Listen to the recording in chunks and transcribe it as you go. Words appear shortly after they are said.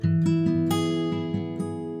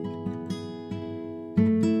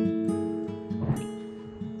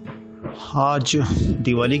आज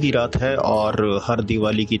दिवाली की रात है और हर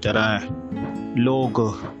दिवाली की तरह लोग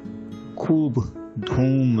खूब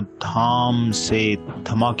धूम-धाम से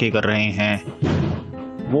धमाके कर रहे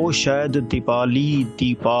हैं। वो शायद दीपावली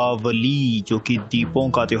जो कि दीपों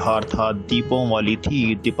का त्यौहार था, दीपों वाली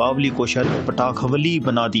थी, दीपावली को शायद पटाखवली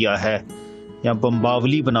बना दिया है या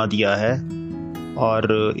बम्बावली बना दिया है।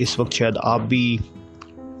 और इस वक्त शायद आप भी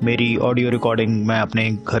मेरी ऑडियो रिकॉर्डिंग मैं अपने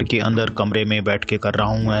घर के अंदर कमरे में बैठ के कर रहा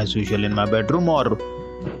हूँ as usual in my bedroom, और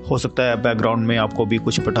हो सकता है बैकग्राउंड में आपको भी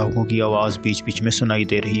कुछ पटाखों की आवाज़ बीच बीच में सुनाई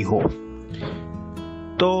दे रही हो।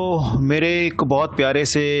 तो मेरे एक बहुत प्यारे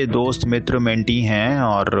से दोस्त मित्र मेंटी हैं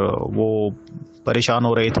और वो परेशान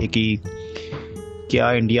हो रहे थे कि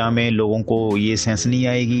क्या इंडिया में लोगों को ये सेंस नहीं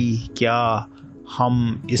आएगी, क्या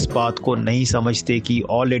हम इस बात को नहीं समझते कि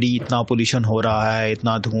ऑलरेडी इतना पोल्यूशन हो रहा है,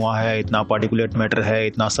 इतना धुआं है, इतना पार्टिकुलेट मैटर है,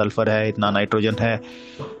 इतना सल्फ़र है, इतना नाइट्रोजन है,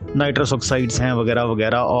 नाइट्रस ऑक्साइड्स हैं वगैरह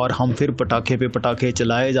वगैरह, और हम फिर पटाखे पे पटाखे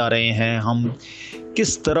चलाए जा रहे हैं। हम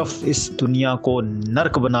किस तरफ इस दुनिया को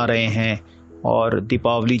नर्क बना रहे हैं और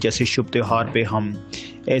दीपावली जैसे शुभ त्यौहार पे हम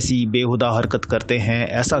ऐसी बेहुदा हरकत करते हैं।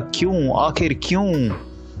 ऐसा क्यों, आखिर क्यों?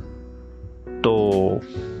 तो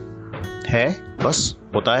है, बस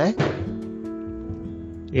होता है।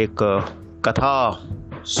 एक कथा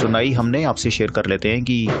सुनाई हमने, आपसे शेयर कर लेते हैं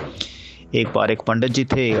कि एक बार एक पंडित जी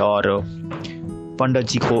थे और पंडित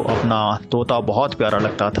जी को अपना तोता बहुत प्यारा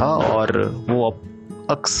लगता था और वो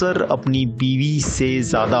अक्सर अपनी बीवी से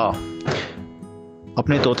ज़्यादा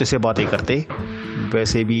अपने तोते से बातें करते।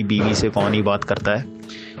 वैसे भी बीवी से कौन ही बात करता है।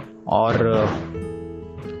 और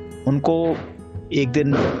उनको एक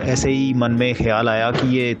दिन ऐसे ही मन में ख्याल आया कि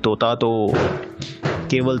ये तोता तो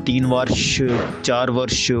केवल 3 वर्ष 4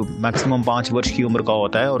 वर्ष मैक्सिमम 5 वर्ष की उम्र का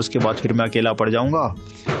होता है और उसके बाद फिर मैं अकेला पड़ जाऊंगा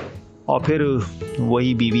और फिर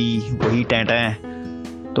वही बीवी वही टैं।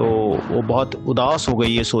 तो वो बहुत उदास हो गई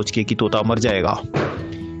ये सोच के कि तोता मर जाएगा।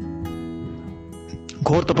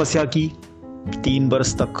 घोर तपस्या की, 3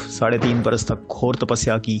 बरस तक, 3.5 बरस तक घोर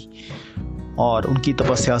तपस्या की और उनकी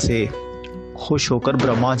तपस्या से खुश होकर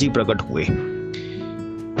ब्रह्मा जी प्रकट हुए।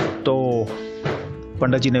 तो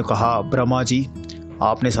पंडित जी ने कहा, ब्रह्मा जी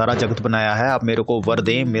आपने सारा जगत बनाया है, आप मेरे को वर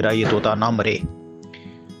दें, मेरा ये तोता ना मरे।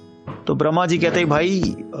 तो ब्रह्मा जी कहते हैं, भाई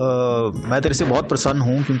मैं तेरे से बहुत प्रसन्न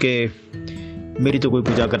हूँ क्योंकि मेरी तो कोई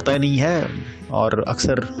पूजा करता ही नहीं है और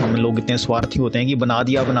अक्सर हम लोग इतने स्वार्थी होते हैं कि बना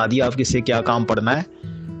दिया अब किससे क्या काम पड़ना है।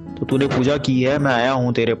 तो तूने पूजा की है, मैं आया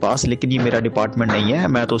हूँ तेरे पास, लेकिन ये मेरा डिपार्टमेंट नहीं है,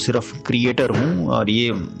 मैं तो सिर्फ क्रिएटर हूँ और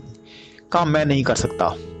ये काम मैं नहीं कर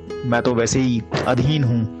सकता, मैं तो वैसे ही अधीन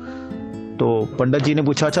हूँ। तो पंडित जी ने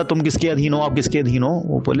पूछा, अच्छा तुम किसके अधीन हो, आप किसके अधीन हो?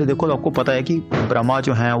 वो बोले, देखो आपको पता है कि ब्रह्मा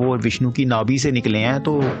जो हैं वो विष्णु की नाभि से निकले हैं,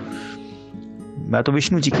 तो मैं तो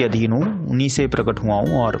विष्णु जी के अधीन हूँ, उन्हीं से प्रकट हुआ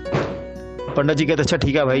हूँ। और पंडित जी कहते, अच्छा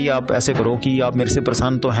ठीक है भाई, आप ऐसे करो कि आप मेरे से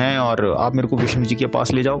प्रसन्न तो हैं और आप मेरे को विष्णु जी के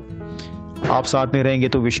पास ले जाओ, आप साथ में रहेंगे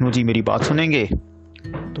तो विष्णु जी मेरी बात सुनेंगे।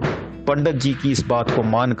 तो पंडित जी की इस बात को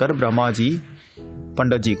मानकर ब्रह्मा जी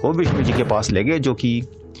पंडित जी को विष्णु जी के पास ले गए, जो कि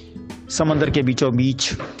समंदर के बीचों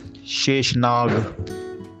बीच शेषनाग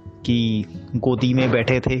की गोदी में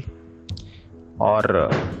बैठे थे। और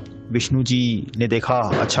विष्णु जी ने देखा,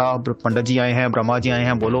 अच्छा पंडित जी आए हैं, ब्रह्मा जी आए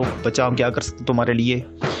हैं, बोलो बच्चा हम क्या कर सकते तुम्हारे लिए?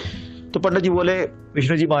 तो पंडित जी बोले,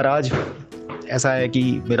 विष्णु जी महाराज ऐसा है कि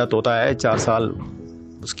मेरा तोता है, 4 साल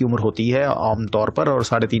उसकी उम्र होती है आम तौर पर और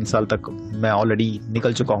 3.5 साल तक मैं ऑलरेडी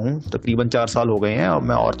निकल चुका हूँ, तकरीबन 4 साल हो गए हैं और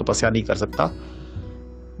मैं और तपस्या नहीं कर सकता।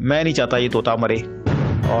 मैं नहीं चाहता ये तोता मरे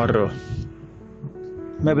और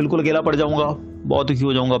मैं बिल्कुल अकेला पड़ जाऊंगा, बहुत दुखी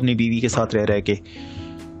हो जाऊंगा अपनी बीवी के साथ रह के,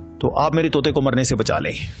 तो आप मेरे तोते को मरने से बचा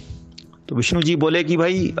लें। तो विष्णु जी बोले कि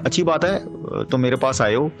भाई अच्छी बात है तुम मेरे पास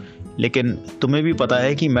आए हो, लेकिन तुम्हें भी पता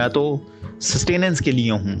है कि मैं तो सस्टेनेंस के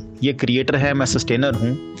लिए हूँ, ये क्रिएटर है, मैं सस्टेनर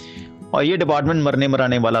हूँ, और ये डिपार्टमेंट मरने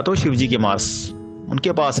मराने वाला तो शिव जी के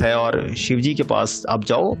उनके पास है, और शिव जी के पास आप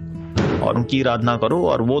जाओ और उनकी आराधना करो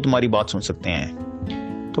और वो तुम्हारी बात सुन सकते हैं।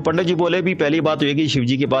 तो पंडित जी बोले, भी पहली बात तो ये कि शिव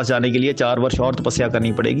जी के पास जाने के लिए 4 वर्ष और तपस्या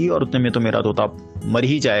करनी पड़ेगी और उतने में तो मेरा तोता मर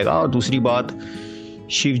ही जाएगा, और दूसरी बात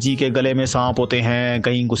शिव जी के गले में सांप होते हैं,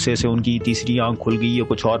 कहीं गुस्से से उनकी तीसरी आंख खुल गई या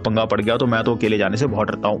कुछ और पंगा पड़ गया तो मैं तो अकेले जाने से बहुत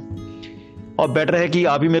डरता हूँ, और बेटर है कि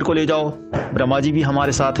आप ही मेरे को ले जाओ, ब्रह्मा जी भी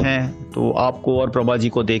हमारे साथ हैं, तो आपको और ब्रह्मा जी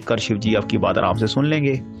को देखकर शिव जी आपकी बात आराम से सुन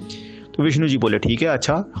लेंगे। तो विष्णु जी बोले, ठीक है,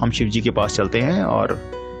 अच्छा हम शिव जी के पास चलते हैं। और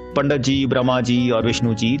पंडित जी, ब्रह्मा जी और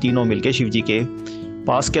विष्णु जी तीनों मिलकर शिव जी के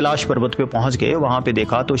पास कैलाश पर्वत पे पहुंच गए। वहाँ पे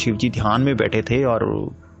देखा तो शिव जी ध्यान में बैठे थे और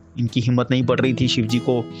इनकी हिम्मत नहीं पड़ रही थी शिव जी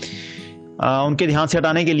को उनके ध्यान से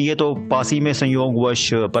हटाने के लिए। तो पास ही में संयोगवश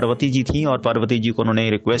पार्वती जी थी और पार्वती जी को उन्होंने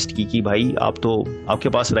रिक्वेस्ट की कि भाई आप तो, आपके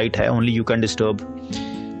पास राइट है, only you can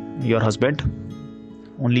disturb your husband,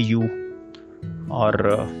 only you और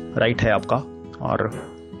राइट है आपका। और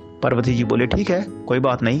पार्वती जी बोले ठीक है कोई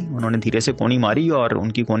बात नहीं। उन्होंने धीरे से कोनी मारी और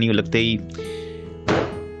उनकी कोनी लगते ही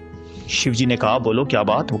शिव जी ने कहा बोलो क्या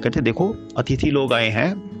बात। वो कहते देखो अतिथि लोग आए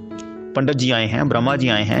हैं, पंडित जी आए हैं, ब्रह्मा जी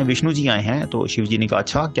आए हैं, विष्णु जी आए हैं। तो शिव जी ने कहा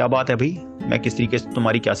अच्छा क्या बात है भाई, मैं किस तरीके से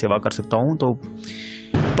तुम्हारी क्या सेवा कर सकता हूँ। तो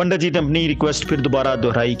पंडित जी ने अपनी रिक्वेस्ट फिर दोबारा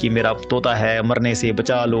दोहराई कि मेरा तोता है, मरने से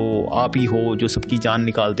बचा लो, आप ही हो जो सबकी जान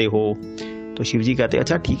निकालते हो। तो शिव जी कहते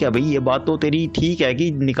अच्छा ठीक है भाई, ये बात तो तेरी ठीक है कि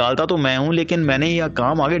निकालता तो मैं हूँ, लेकिन मैंने यह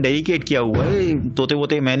काम आगे डेडिकेट किया हुआ है। तोते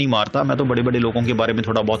वोते मैं नहीं मारता, मैं तो बड़े बड़े लोगों के बारे में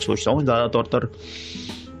थोड़ा बहुत सोचता हूँ। ज़्यादातर तौर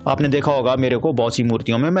आपने देखा होगा मेरे को बहुत सी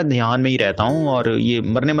मूर्तियों में मैं ध्यान में ही रहता हूँ, और ये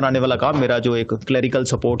मरने मराने वाला काम मेरा जो एक क्लरिकल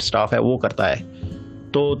सपोर्ट स्टाफ है वो करता है।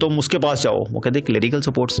 तो तुम उसके पास जाओ। वो कहते क्लरिकल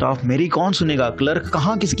सपोर्ट स्टाफ मेरी कौन सुनेगा, क्लर्क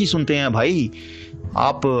कहाँ किसकी सुनते हैं भाई,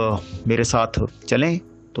 आप मेरे साथ चलें।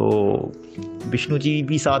 तो विष्णु जी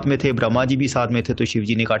भी साथ में थे, ब्रह्मा जी भी साथ में थे। तो शिव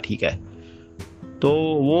जी ने कहा ठीक है। तो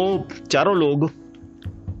वो चारों लोग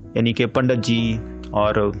यानी कि पंडित जी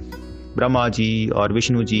और ब्रह्मा जी और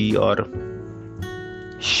विष्णु जी और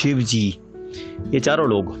शिव जी, ये चारों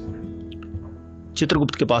लोग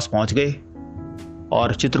चित्रगुप्त के पास पहुंच गए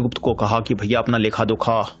और चित्रगुप्त को कहा कि भैया अपना लेखा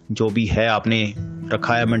जोखा जो भी है आपने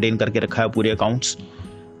रखा है, मेंटेन करके रखा है पूरे अकाउंट्स,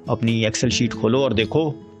 अपनी एक्सेल शीट खोलो और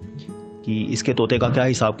देखो कि इसके तोते का क्या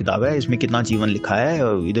हिसाब किताब है, इसमें कितना जीवन लिखा है,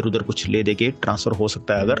 और इधर उधर कुछ ले दे के ट्रांसफ़र हो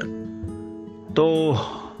सकता है अगर। तो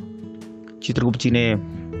चित्रगुप्त जी ने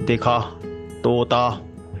देखा तोता,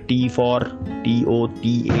 टी फॉर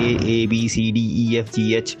TOTAABCDEFGH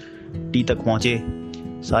टी तक पहुँचे,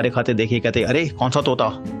 सारे खाते देखे, कहते अरे कौन सा तोता।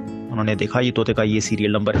 उन्होंने देखा ये तोते का ये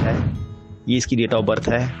सीरियल नंबर है, ये इसकी डेट ऑफ बर्थ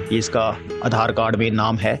है, ये इसका आधार कार्ड में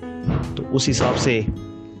नाम है। तो उस हिसाब से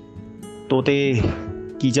तोते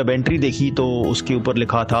की जब एंट्री देखी तो उसके ऊपर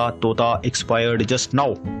लिखा था तोता एक्सपायर्ड जस्ट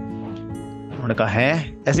नाउ। उन्होंने कहा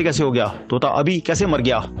है ऐसे कैसे हो गया, तोता अभी कैसे मर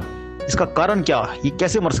गया, इसका कारण क्या, ये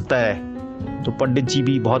कैसे मर सकता है। तो पंडित जी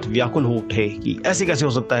भी बहुत व्याकुल हो उठे कि ऐसे कैसे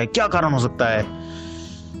हो सकता है, क्या कारण हो सकता है।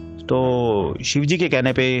 तो शिव जी के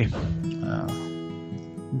कहने पे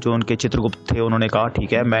जो उनके चित्रगुप्त थे उन्होंने कहा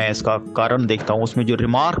ठीक है मैं इसका कारण देखता हूँ। उसमें जो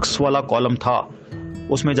रिमार्क्स वाला कॉलम था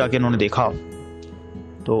उसमें जाके उन्होंने देखा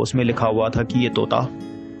तो उसमें लिखा हुआ था कि ये तोता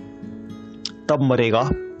तब मरेगा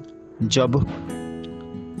जब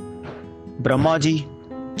ब्रह्मा जी,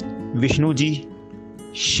 विष्णु जी,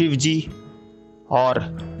 शिव जी और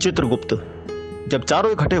चित्रगुप्त जब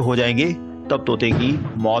चारों इकट्ठे हो जाएंगे तब तोते की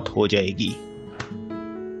मौत हो जाएगी।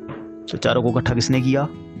 तो चारों को इकट्ठा किसने किया,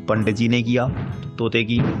 पंडित जी ने किया। तोते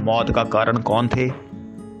की मौत का कारण कौन थे,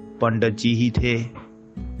 पंडित जी ही थे।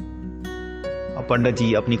 अब पंडित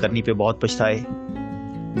जी अपनी करनी पे बहुत पछताए,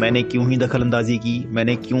 मैंने क्यों ही दखल अंदाजी की,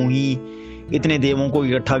 मैंने क्यों ही इतने देवों को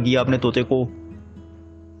इकट्ठा किया अपने तोते को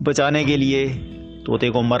बचाने के लिए। तोते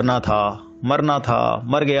को मरना था,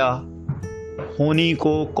 मर गया। होनी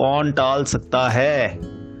को कौन टाल सकता है,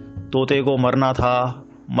 तोते को मरना था,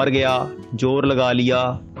 मर गया, जोर लगा लिया,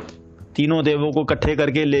 तीनों देवों को इकट्ठे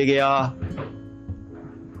करके ले गया।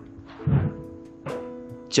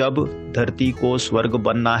 जब धरती को स्वर्ग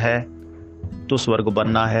बनना है तो स्वर्ग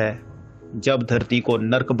बनना है, जब धरती को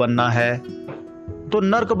नर्क बनना है तो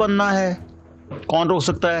नर्क बनना है। कौन रोक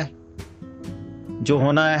सकता है, जो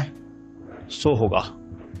होना है सो होगा।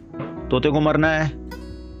 तोते को मरना है,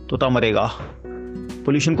 तोता मरेगा।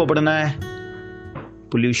 पोल्यूशन को बढ़ना है,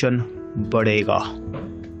 पोल्यूशन बढ़ेगा।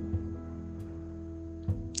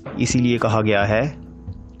 इसीलिए कहा गया है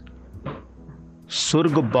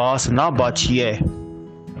स्वर्ग बास ना बाछिए,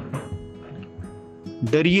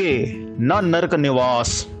 डरिए ना नरक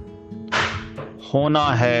निवास, होना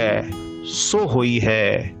है सो होई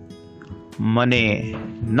है, मने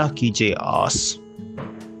न कीजिए आस।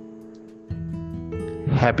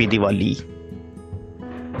 हैप्पी दिवाली।